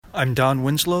I'm Don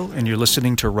Winslow, and you're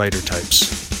listening to Writer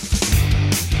Types.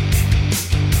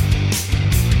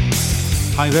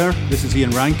 Hi there, this is Ian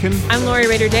Rankin. I'm Lori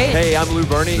Rader Day. Hey, I'm Lou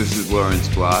Burney. This is Lawrence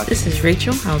Blatt. This is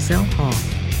Rachel Housel Hall.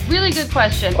 Really good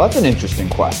question. Well, that's an interesting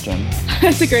question.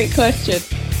 That's a great question.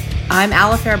 I'm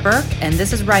Alifair Burke, and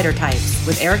this is Writer Types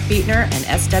with Eric Beetner and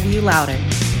S.W. Loudon.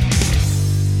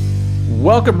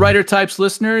 Welcome, Writer Types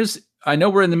listeners. I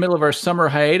know we're in the middle of our summer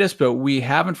hiatus, but we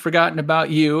haven't forgotten about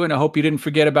you, and I hope you didn't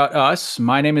forget about us.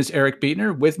 My name is Eric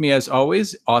Beetner. With me, as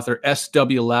always, author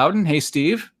S.W. Loudon. Hey,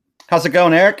 Steve. How's it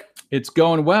going, Eric? It's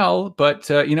going well, but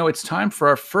it's time for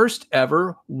our first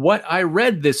ever What I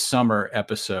Read This Summer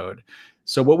episode.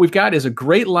 So what we've got is a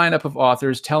great lineup of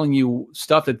authors telling you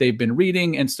stuff that they've been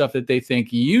reading and stuff that they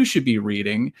think you should be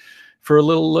reading for a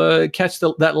little catch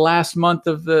that last month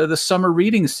of the summer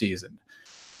reading season.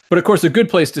 But of course, a good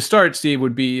place to start, Steve,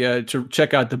 would be to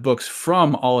check out the books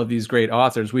from all of these great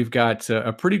authors. We've got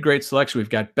a pretty great selection. We've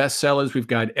got bestsellers, we've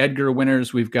got Edgar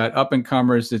winners, we've got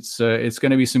up-and-comers. It's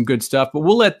going to be some good stuff, but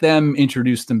we'll let them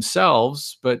introduce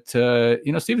themselves. But, Steve,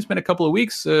 it's been a couple of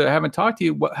weeks. I haven't talked to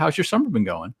you. How's your summer been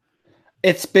going?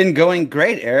 It's been going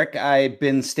great, Eric. I've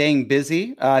been staying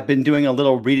busy. I've been doing a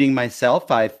little reading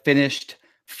myself. I finished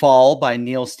Fall by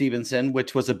Neal Stephenson,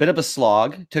 which was a bit of a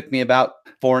slog. It took me about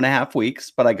 4.5 weeks,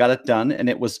 but I got it done, and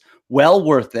it was well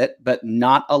worth it, but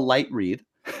not a light read.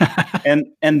 and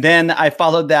then I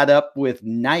followed that up with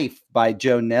Knife by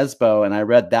Joe Nesbo, and I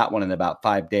read that one in about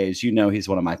 5 days. You know, he's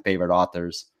one of my favorite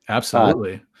authors.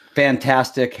 Absolutely.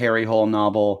 Fantastic Harry Hole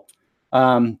novel.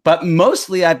 But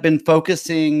mostly I've been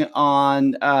focusing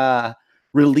on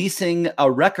releasing a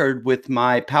record with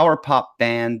my power pop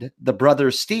band, the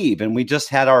Brothers Steve. And we just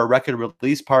had our record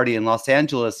release party in Los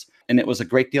Angeles, and it was a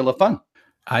great deal of fun.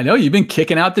 I know you've been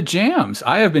kicking out the jams.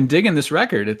 I have been digging this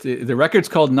record. The record's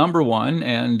called Number One,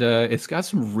 and it's got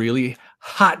some really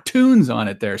hot tunes on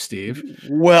it there, Steve.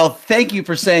 Well, thank you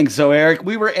for saying so, Eric.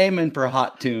 We were aiming for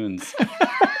hot tunes.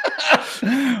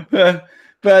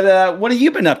 But what have you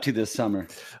been up to this summer?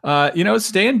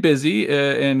 Staying busy,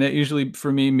 and it usually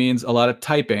for me means a lot of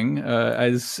typing.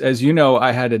 As you know,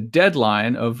 I had a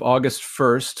deadline of August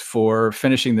 1st for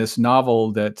finishing this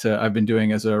novel that I've been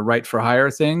doing as a write for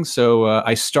hire thing. So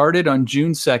I started on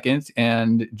June 2nd,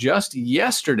 and just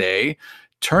yesterday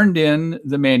turned in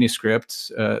the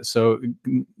manuscript. So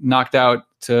knocked out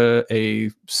a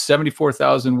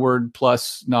 74,000 word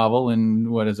plus novel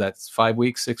in, what is that, 5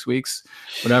 weeks, 6 weeks,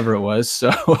 whatever it was.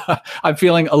 So I'm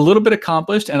feeling a little bit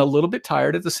accomplished and a little bit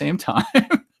tired at the same time.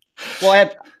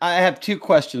 Well, I have two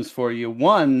questions for you.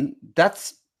 One,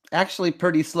 that's actually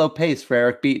pretty slow pace for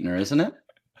Eric Beetner, isn't it?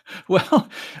 Well,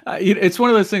 it's one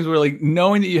of those things where, like,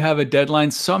 knowing that you have a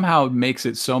deadline somehow makes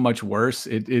it so much worse.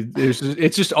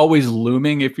 It's just always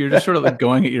looming if you're just sort of like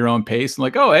going at your own pace and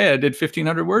like, oh, hey, I did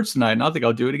 1,500 words tonight, and I think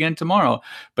I'll do it again tomorrow.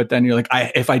 But then you're like,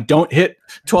 if I don't hit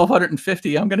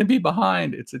 1,250, I'm going to be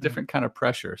behind. It's a different kind of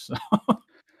pressure. So,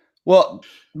 well,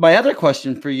 my other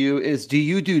question for you is, do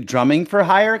you do drumming for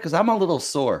hire? Because I'm a little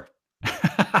sore.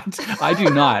 I do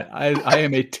not. I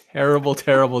am a terrible,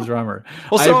 terrible drummer.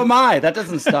 Well, so am I. That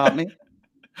doesn't stop me.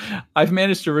 I've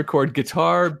managed to record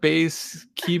guitar, bass,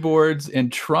 keyboards,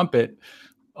 and trumpet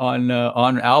on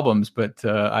albums, but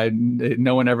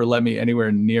no one ever let me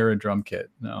anywhere near a drum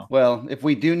kit. No. Well, if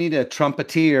we do need a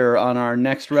trumpeter on our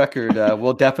next record,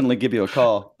 we'll definitely give you a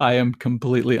call. I am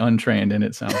completely untrained, and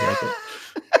it sounds like it.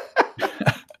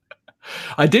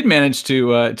 I did manage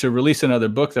to release another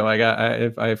book, though.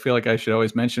 I feel like I should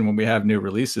always mention when we have new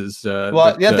releases.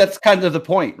 That's kind of the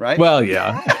point, right? Well,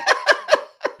 yeah.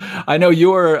 I know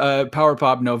your power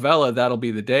pop novella, That'll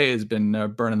Be the Day, has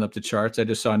been burning up the charts. I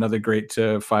just saw another great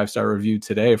 5-star review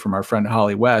today from our friend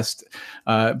Holly West.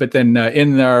 But then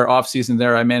in our off season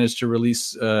there, I managed to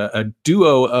release a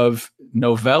duo of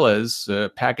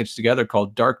novellas packaged together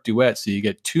called Dark Duet. So you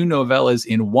get 2 novellas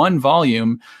in one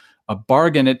volume, a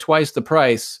bargain at twice the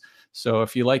price. So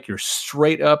if you like your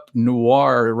straight up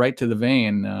noir right to the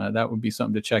vein, that would be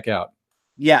something to check out.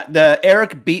 Yeah, the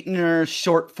Eric Beetner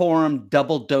short form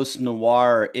double dose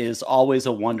noir is always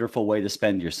a wonderful way to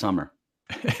spend your summer.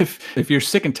 If you're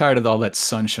sick and tired of all that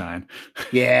sunshine.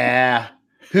 Yeah,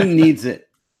 who needs it?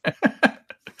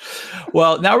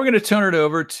 Well, now we're going to turn it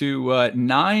over to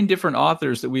 9 different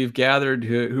authors that we've gathered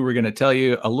who are going to tell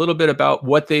you a little bit about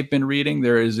what they've been reading.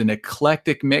 There is an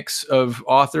eclectic mix of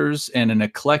authors and an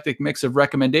eclectic mix of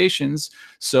recommendations.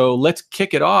 So let's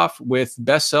kick it off with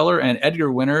bestseller and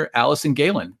Edgar winner Allison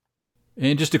Galen.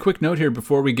 And just a quick note here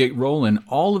before we get rolling.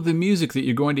 All of the music that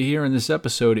you're going to hear in this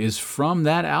episode is from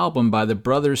that album by the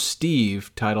Brothers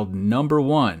Steve titled Number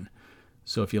One.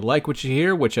 So if you like what you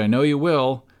hear, which I know you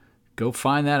will, go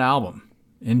find that album.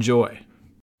 Enjoy.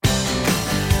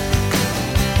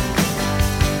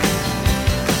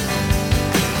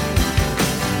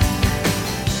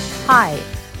 Hi,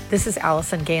 this is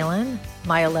Allison Galen.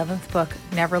 My 11th book,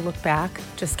 Never Look Back,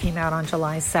 just came out on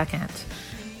July 2nd.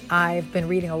 I've been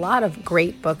reading a lot of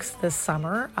great books this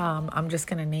summer. I'm just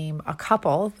going to name a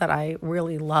couple that I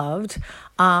really loved.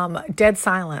 Dead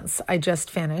Silence, I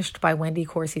just finished, by Wendy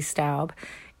Corsi Staub.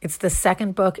 It's the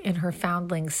second book in her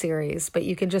Foundling series, but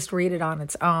you can just read it on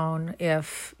its own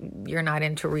if you're not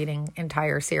into reading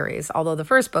entire series. Although the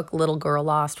first book, Little Girl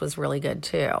Lost, was really good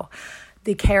too.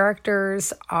 The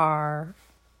characters are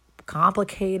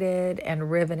complicated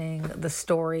and riveting. The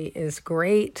story is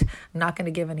great. I'm not going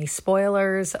to give any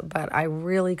spoilers, but I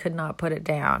really could not put it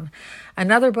down.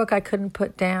 Another book I couldn't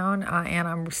put down, and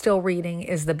I'm still reading,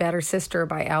 is The Better Sister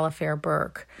by Alifair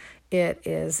Burke. It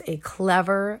is a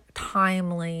clever,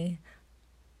 timely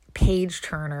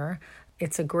page-turner.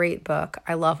 It's a great book.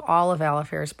 I love all of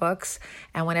Alifair's books,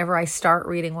 and whenever I start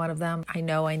reading one of them, I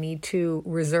know I need to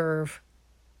reserve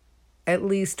at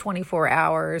least 24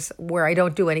 hours where I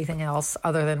don't do anything else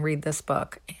other than read this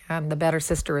book. And The Better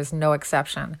Sister is no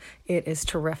exception. It is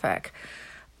terrific.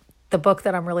 The book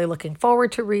that I'm really looking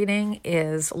forward to reading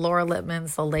is Laura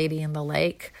Lippman's The Lady in the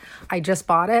Lake. I just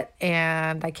bought it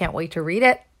and I can't wait to read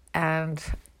it. And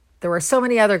there were so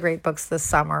many other great books this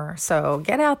summer. So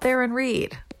get out there and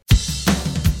read.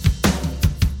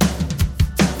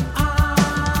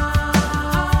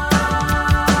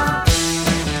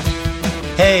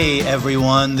 Hey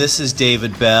everyone, this is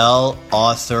David Bell,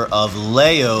 author of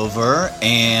Layover,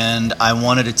 and I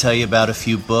wanted to tell you about a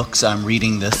few books I'm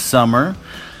reading this summer.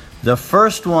 The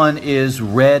first one is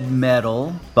Red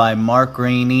Metal by Mark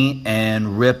Rainey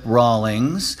and Rip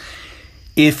Rawlings.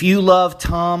 If you love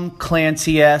Tom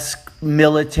Clancy-esque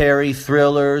military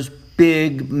thrillers,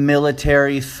 big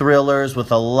military thrillers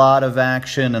with a lot of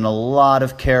action and a lot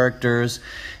of characters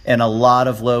and a lot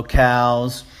of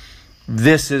locales,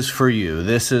 this is for you.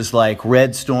 This is like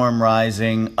Red Storm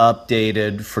Rising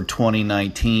updated for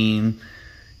 2019.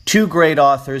 Two great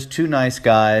authors, two nice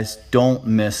guys. Don't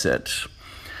miss it.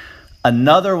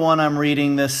 Another one I'm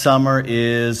reading this summer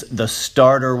is The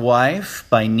Starter Wife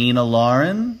by Nina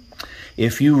Lauren.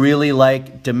 If you really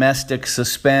like domestic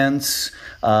suspense,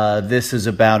 this is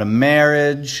about a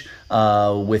marriage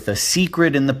with a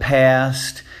secret in the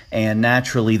past. And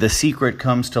naturally, the secret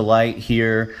comes to light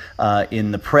here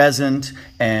in the present,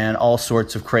 and all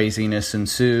sorts of craziness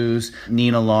ensues.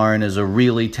 Nina Lauren is a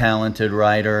really talented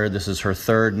writer. This is her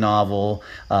third novel.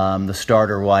 The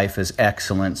Starter Wife is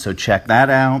excellent, so check that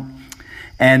out.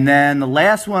 And then the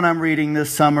last one I'm reading this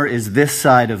summer is This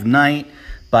Side of Night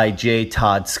by J.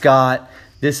 Todd Scott.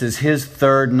 This is his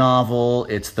third novel.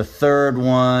 It's the third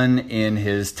one in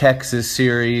his Texas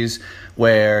series,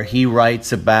 where he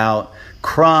writes about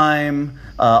crime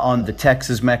on the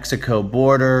Texas-Mexico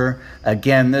border.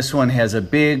 Again, this one has a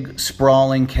big,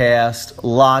 sprawling cast,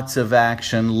 lots of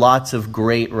action, lots of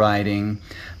great writing.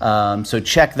 So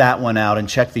check that one out and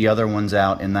check the other ones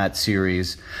out in that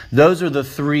series. Those are the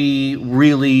three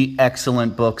really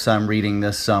excellent books I'm reading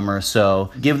this summer,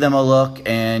 so give them a look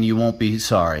and you won't be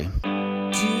sorry.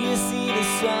 Do you see the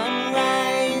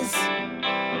sunrise?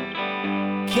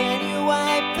 Can you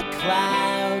wipe the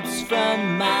clouds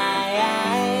from my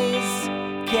eyes,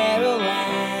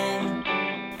 Caroline?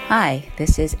 Hi,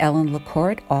 this is Ellen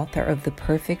LaCourte, author of The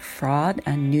Perfect Fraud,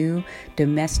 a new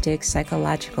domestic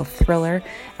psychological thriller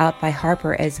out by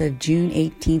Harper as of June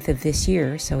 18th of this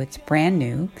year, so it's brand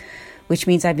new, which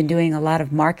means I've been doing a lot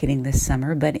of marketing this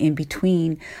summer, but in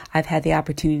between, I've had the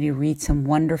opportunity to read some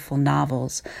wonderful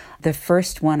novels. The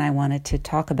first one I wanted to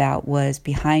talk about was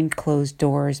Behind Closed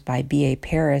Doors by B.A.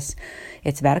 Paris.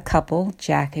 It's about a couple,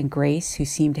 Jack and Grace, who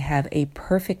seem to have a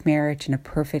perfect marriage and a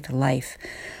perfect life,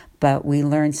 but we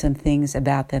learn some things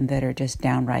about them that are just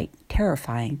downright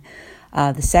terrifying.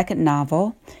 The second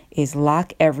novel is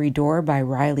Lock Every Door by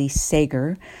Riley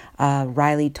Sager.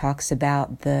 Riley talks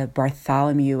about the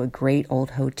Bartholomew, a great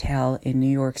old hotel in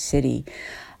New York City,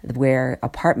 where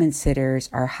apartment sitters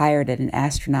are hired at an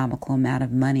astronomical amount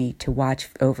of money to watch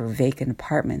over vacant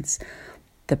apartments.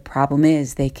 The problem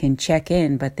is they can check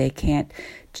in, but they can't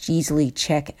easily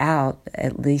check out,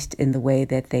 at least in the way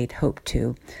that they'd hoped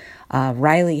to.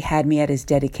 Riley had me at his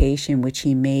dedication, which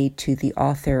he made to the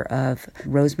author of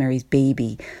Rosemary's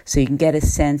Baby, so you can get a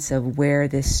sense of where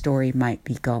this story might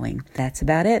be going. That's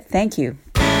about it. Thank you.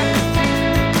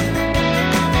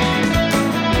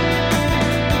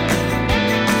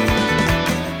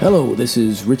 Hello, this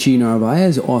is Richie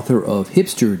Narvaez, author of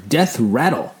Hipster Death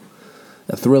Rattle,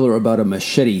 a thriller about a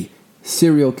machete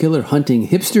serial killer hunting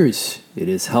hipsters It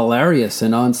is hilarious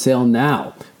and on sale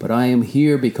now, but I am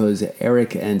here because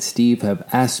Eric and Steve have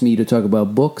asked me to talk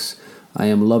about books I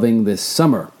am loving this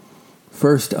summer.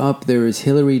 First up, there is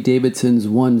Hilary Davidson's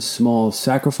One Small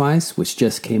Sacrifice, which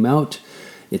just came out.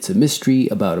 It's a mystery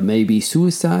about a maybe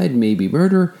suicide, maybe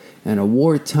murder, and a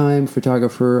wartime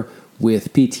photographer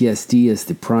with PTSD as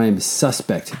the prime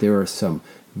suspect. There are some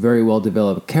very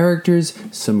well-developed characters,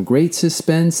 some great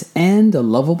suspense, and a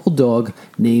lovable dog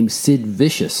named Sid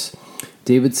Vicious.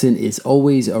 Davidson is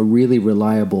always a really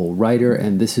reliable writer,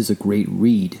 and this is a great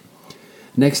read.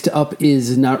 Next up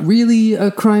is not really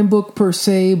a crime book per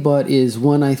se, but is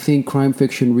one I think crime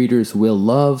fiction readers will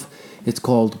love. It's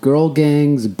called Girl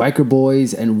Gangs, Biker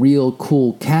Boys, and Real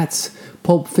Cool Cats,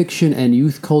 Pulp Fiction and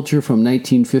Youth Culture from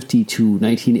 1950 to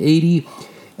 1980,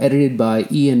 edited by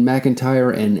Ian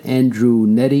McIntyre and Andrew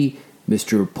Nettie,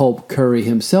 Mr. Pulp Curry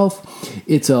himself.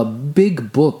 It's a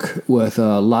big book with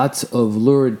lots of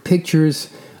lurid pictures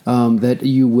that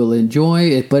you will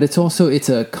enjoy, but it's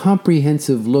a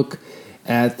comprehensive look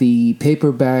at the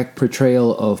paperback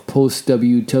portrayal of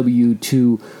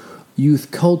post-WW2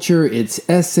 youth culture. It's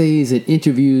essays, it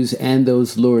interviews, and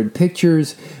those lurid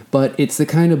pictures, but it's the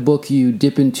kind of book you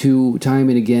dip into time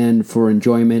and again for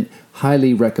enjoyment.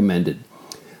 Highly recommended.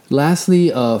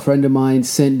 Lastly, a friend of mine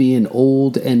sent me an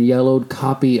old and yellowed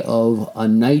copy of A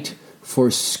Night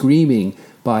for Screaming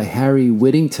by Harry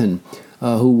Whittington,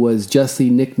 who was justly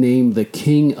nicknamed the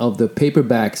king of the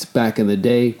paperbacks back in the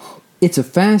day. It's a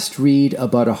fast read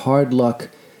about a hard-luck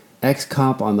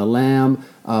ex-cop on the lam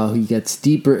who gets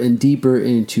deeper and deeper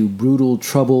into brutal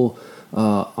trouble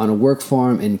on a work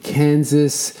farm in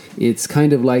Kansas. It's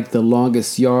kind of like The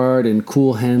Longest Yard and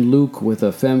Cool Hand Luke with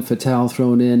a femme fatale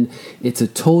thrown in. It's a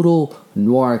total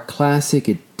noir classic.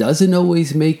 It doesn't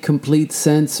always make complete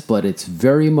sense, but it's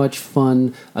very much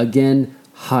fun. Again,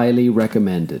 highly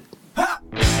recommended.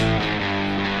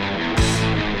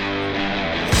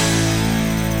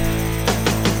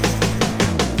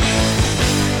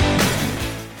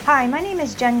 Hi, my name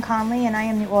is Jen Conley, and I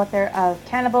am the author of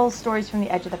Cannibals, Stories from the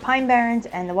Edge of the Pine Barrens,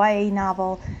 and the YA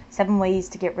novel 7 Ways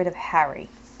to Get Rid of Harry.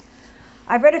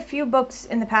 I've read a few books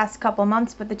in the past couple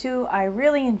months, but the two I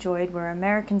really enjoyed were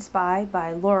American Spy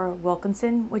by Laura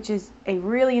Wilkinson, which is a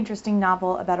really interesting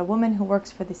novel about a woman who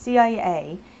works for the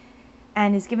CIA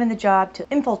and is given the job to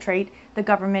infiltrate the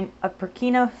government of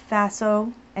Burkina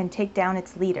Faso and take down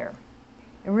its leader.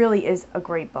 It really is a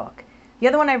great book. The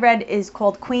other one I read is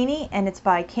called Queenie, and it's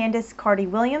by Candice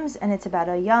Carty-Williams, and it's about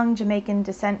a young Jamaican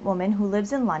descent woman who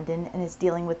lives in London and is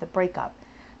dealing with a breakup.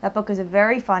 That book is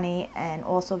very funny and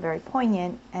also very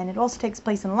poignant, and it also takes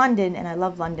place in London, and I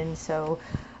love London, so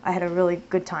I had a really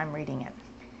good time reading it.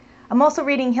 I'm also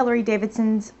reading Hilary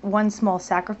Davidson's One Small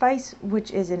Sacrifice, which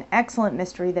is an excellent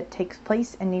mystery that takes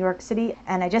place in New York City,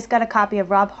 and I just got a copy of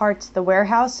Rob Hart's The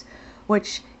Warehouse,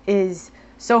 which is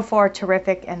so far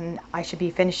terrific, and I should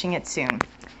be finishing it soon.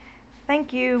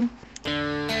 Thank you.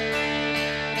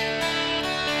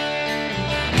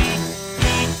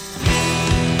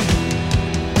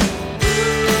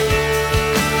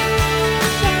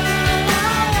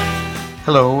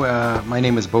 Hello, my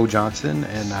name is Bo Johnson,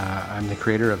 and I'm the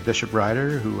creator of Bishop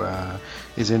Rider, who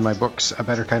is in my books A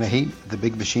Better Kind of Hate, The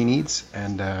Big Machine Eats,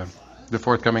 and the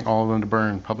forthcoming All Alone to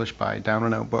Burn, published by Down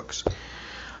and Out Books.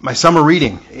 My summer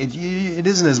reading, it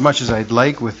isn't as much as I'd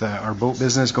like with our boat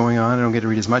business going on. I don't get to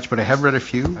read as much, but I have read a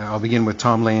few. I'll begin with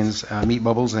Tom Lane's Meat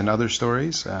Bubbles and Other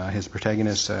Stories. His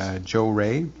protagonist, Joe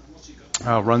Ray,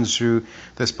 runs through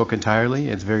this book entirely.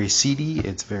 It's very seedy.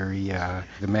 It's very,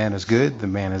 the man is good, the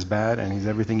man is bad, and he's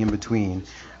everything in between.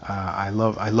 I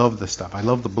love the stuff. I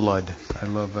love the blood. I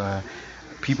love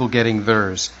people getting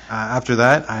theirs. After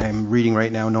that, I'm reading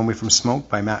right now Know Me From Smoke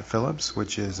by Matt Phillips,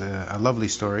 which is a lovely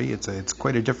story. It's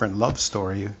quite a different love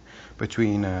story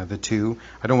between the two.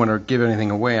 I don't want to give anything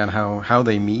away on how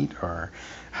they meet or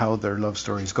how their love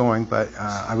story is going, but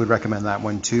I would recommend that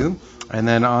one too. And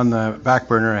then on the back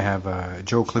burner, I have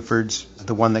Joe Clifford's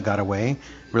The One That Got Away.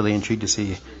 Really intrigued to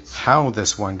see how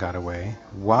this one got away,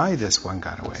 why this one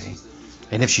got away,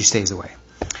 and if she stays away.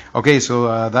 Okay,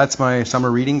 so that's my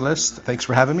summer reading list. Thanks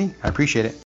for having me. I appreciate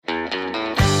it.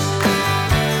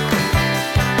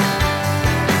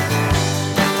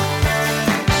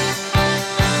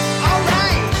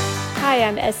 Hi,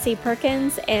 I'm S.C.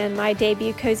 Perkins, and my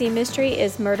debut cozy mystery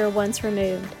is Murder Once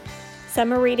Removed.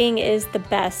 Summer reading is the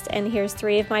best, and here's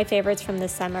 3 of my favorites from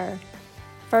this summer.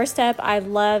 First up, I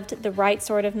loved The Right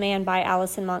Sort of Man by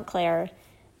Alison Montclair.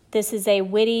 This is a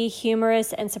witty,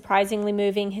 humorous, and surprisingly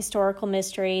moving historical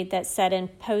mystery that's set in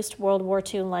post-World War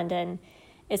II London.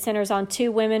 It centers on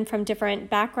 2 women from different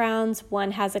backgrounds.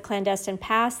 One has a clandestine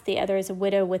past, the other is a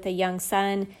widow with a young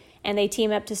son, and they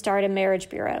team up to start a marriage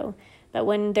bureau. But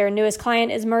when their newest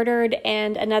client is murdered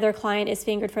and another client is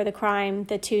fingered for the crime,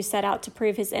 the two set out to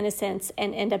prove his innocence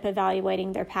and end up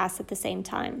evaluating their past at the same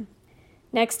time.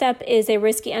 Next up is A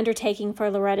Risky Undertaking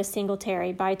for Loretta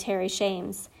Singletary by Terry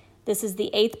Shames. This is the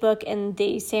 8th book in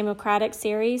the Samuel Craddock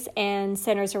series and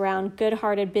centers around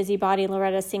good-hearted busybody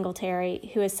Loretta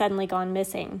Singletary, who has suddenly gone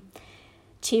missing.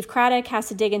 Chief Craddock has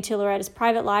to dig into Loretta's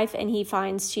private life, and he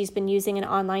finds she's been using an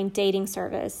online dating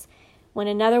service. When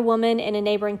another woman in a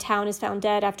neighboring town is found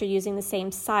dead after using the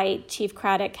same site, Chief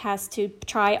Craddock has to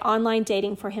try online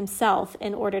dating for himself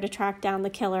in order to track down the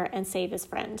killer and save his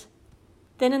friend.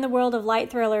 Then in the world of light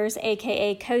thrillers,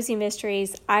 aka cozy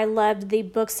mysteries, I loved The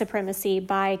Book Supremacy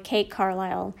by Kate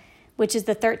Carlisle, which is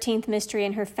the 13th mystery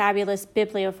in her fabulous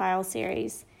Bibliophile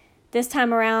series. This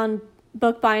time around,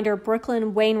 bookbinder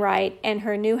Brooklyn Wainwright and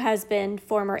her new husband,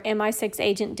 former MI6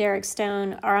 agent Derek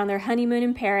Stone, are on their honeymoon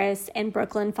in Paris, and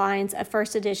Brooklyn finds a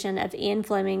first edition of Ian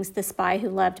Fleming's The Spy Who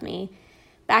Loved Me.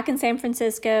 Back in San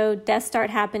Francisco, deaths start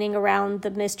happening around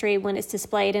the mystery when it's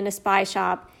displayed in a spy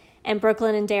shop, and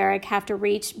Brooklyn and Derek have to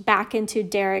reach back into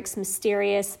Derek's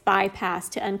mysterious spy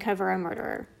past to uncover a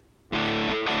murderer.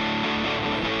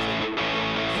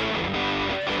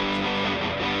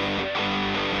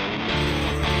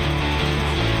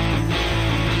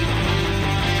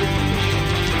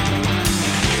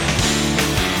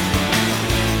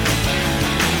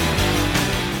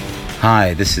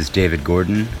 Hi, this is David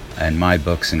Gordon, and my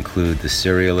books include The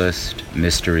Serialist,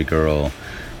 Mystery Girl,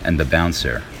 and The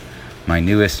Bouncer. My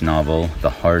newest novel, The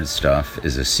Hard Stuff,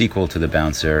 is a sequel to The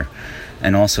Bouncer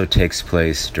and also takes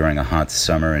place during a hot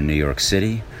summer in New York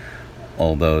City,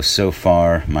 although so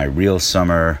far my real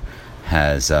summer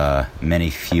has many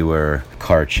fewer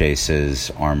car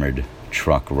chases, armored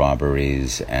truck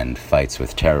robberies, and fights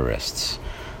with terrorists.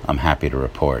 I'm happy to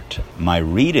report. My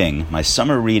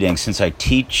summer reading, since I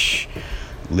teach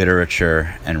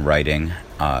literature and writing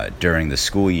during the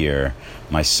school year,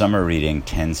 my summer reading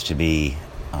tends to be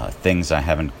things I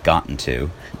haven't gotten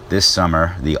to. This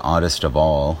summer, the oddest of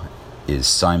all is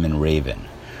Simon Raven,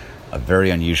 a very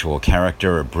unusual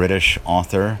character, a British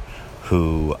author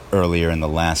who earlier in the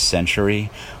last century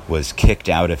was kicked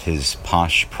out of his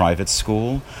posh private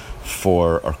school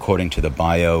for, according to the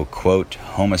bio, quote,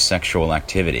 homosexual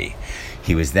activity.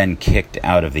 He was then kicked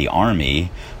out of the army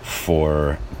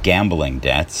for gambling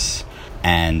debts,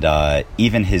 and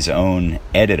even his own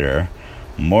editor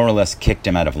more or less kicked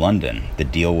him out of London. The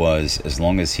deal was, as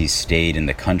long as he stayed in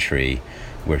the country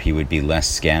where he would be less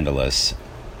scandalous,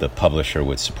 the publisher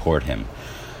would support him.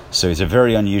 So he's a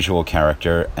very unusual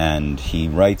character, and he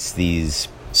writes these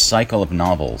cycle of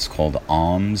novels called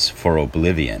Alms for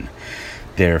Oblivion.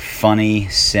 They're funny,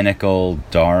 cynical,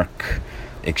 dark,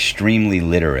 extremely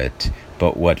literate,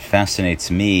 but what fascinates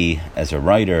me as a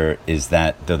writer is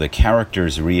that though the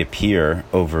characters reappear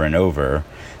over and over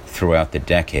throughout the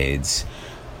decades,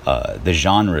 the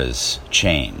genres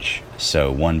change.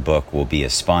 So one book will be a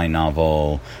spy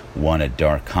novel, one a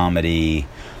dark comedy,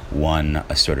 one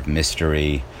a sort of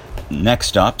mystery.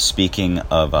 Next up, speaking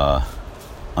of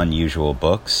unusual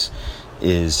books,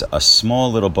 is a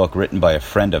small little book written by a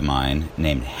friend of mine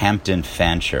named Hampton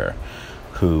Fancher,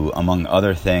 who, among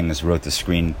other things, wrote the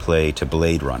screenplay to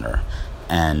Blade Runner.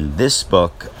 And this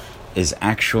book is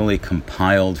actually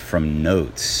compiled from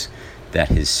notes that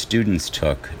his students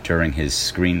took during his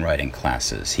screenwriting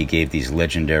classes. He gave these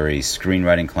legendary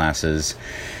screenwriting classes,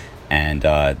 and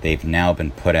they've now been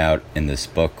put out in this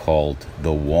book called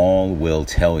The Wall Will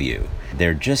Tell You.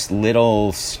 They're just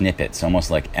little snippets, almost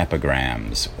like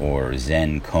epigrams or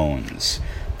Zen koans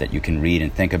that you can read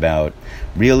and think about.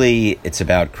 Really, it's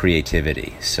about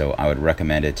creativity, so I would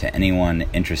recommend it to anyone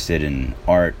interested in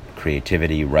art,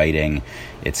 creativity, writing.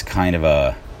 It's kind of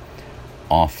a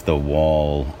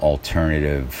off-the-wall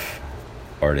alternative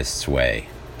artist's way.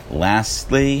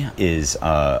 Lastly is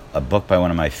a book by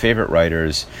one of my favorite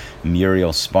writers,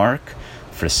 Muriel Spark.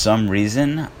 For some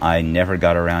reason, I never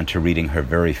got around to reading her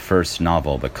very first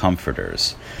novel, The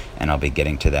Comforters, and I'll be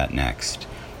getting to that next.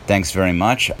 Thanks very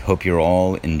much. I hope you're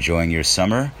all enjoying your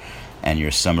summer and your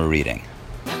summer reading.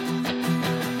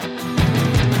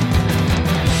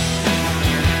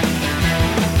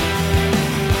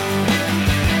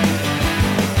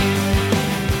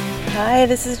 Hi,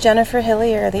 this is Jennifer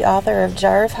Hillier, the author of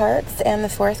Jar of Hearts and the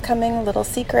forthcoming Little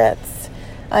Secrets.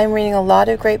 I'm reading a lot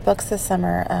of great books this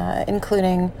summer,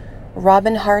 including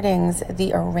Robin Harding's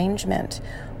The Arrangement,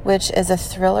 which is a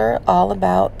thriller all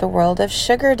about the world of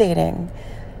sugar dating.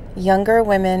 Younger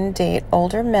women date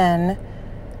older men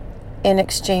in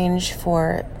exchange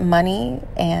for money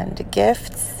and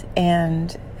gifts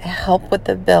and help with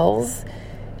the bills.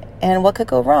 And what could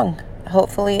go wrong?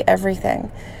 Hopefully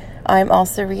everything. I'm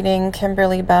also reading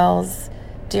Kimberly Bell's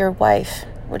Dear Wife,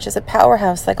 which is a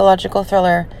powerhouse psychological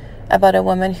thriller about a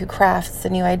woman who crafts a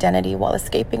new identity while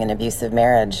escaping an abusive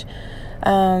marriage.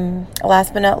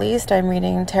 Last but not least, I'm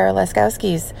reading Tara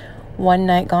Laskowski's One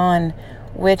Night Gone,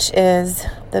 which is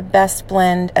the best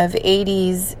blend of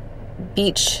 80s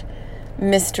beach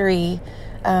mystery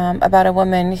about a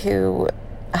woman who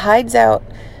hides out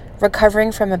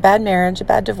recovering from a bad marriage, a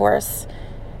bad divorce,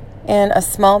 in a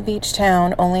small beach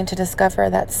town, only to discover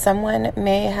that someone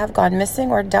may have gone missing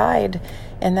or died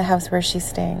in the house where she's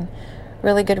staying.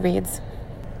 Really good reads.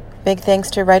 Big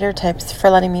thanks to Writer Types for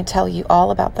letting me tell you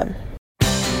all about them.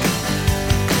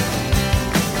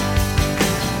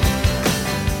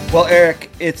 Well, Eric,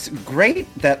 it's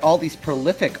great that all these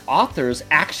prolific authors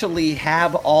actually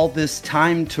have all this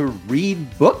time to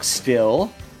read books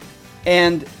still.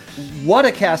 And what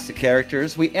a cast of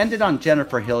characters. We ended on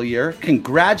Jennifer Hillier.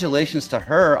 Congratulations to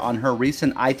her on her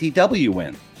recent ITW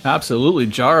win. Absolutely.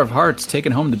 Jar of Hearts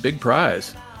taking home the big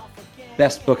prize.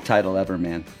 Best book title ever,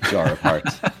 man. Jar of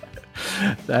Hearts.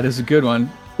 That is a good one.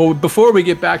 Well, before we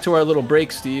get back to our little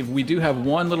break, Steve, we do have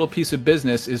one little piece of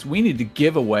business is we need to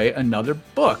give away another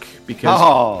book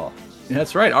because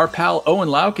that's right. Our pal Owen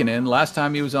Laukinen, last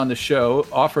time he was on the show,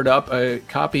 offered up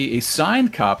a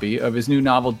signed copy of his new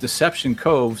novel, Deception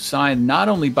Cove, signed not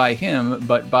only by him,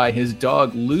 but by his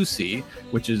dog, Lucy,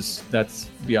 to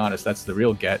be honest, that's the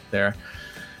real get there.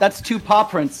 That's two paw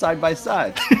prints side by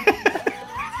side.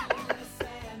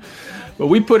 But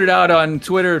we put it out on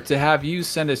Twitter to have you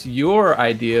send us your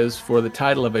ideas for the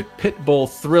title of a pit bull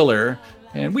thriller.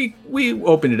 And we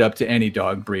opened it up to any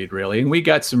dog breed, really. And we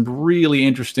got some really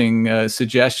interesting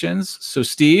suggestions. So,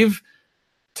 Steve,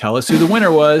 tell us who the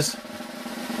winner was.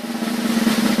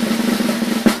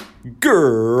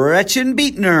 Gretchen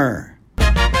Bietner.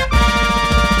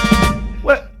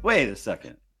 Wait a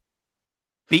second.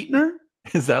 Bietner?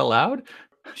 Is that allowed?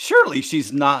 Surely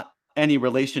she's not any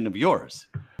relation of yours.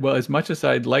 Well, as much as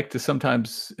I'd like to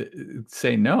sometimes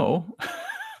say no.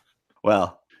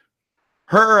 Well,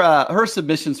 her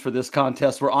submissions for this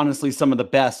contest were honestly some of the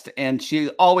best, and she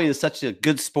always is such a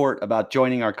good sport about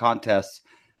joining our contests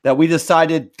that we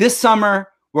decided this summer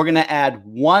we're going to add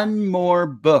one more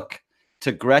book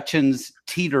to Gretchen's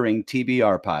teetering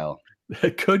TBR pile.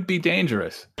 It could be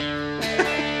dangerous.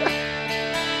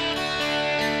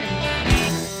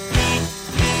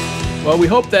 Well, we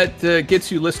hope that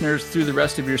gets you listeners through the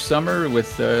rest of your summer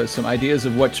with some ideas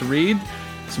of what to read,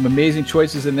 some amazing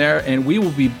choices in there, and we will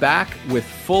be back with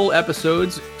full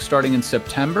episodes starting in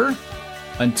September.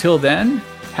 Until then,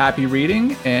 happy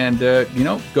reading, and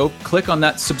go click on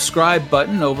that subscribe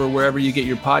button over wherever you get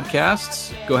your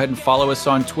podcasts. Go ahead and follow us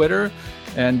on Twitter,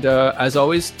 and as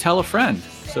always, tell a friend.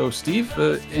 So, Steve,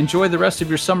 enjoy the rest of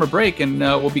your summer break, and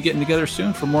we'll be getting together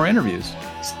soon for more interviews.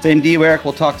 Same to you, Eric.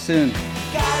 We'll talk soon.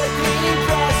 Got a green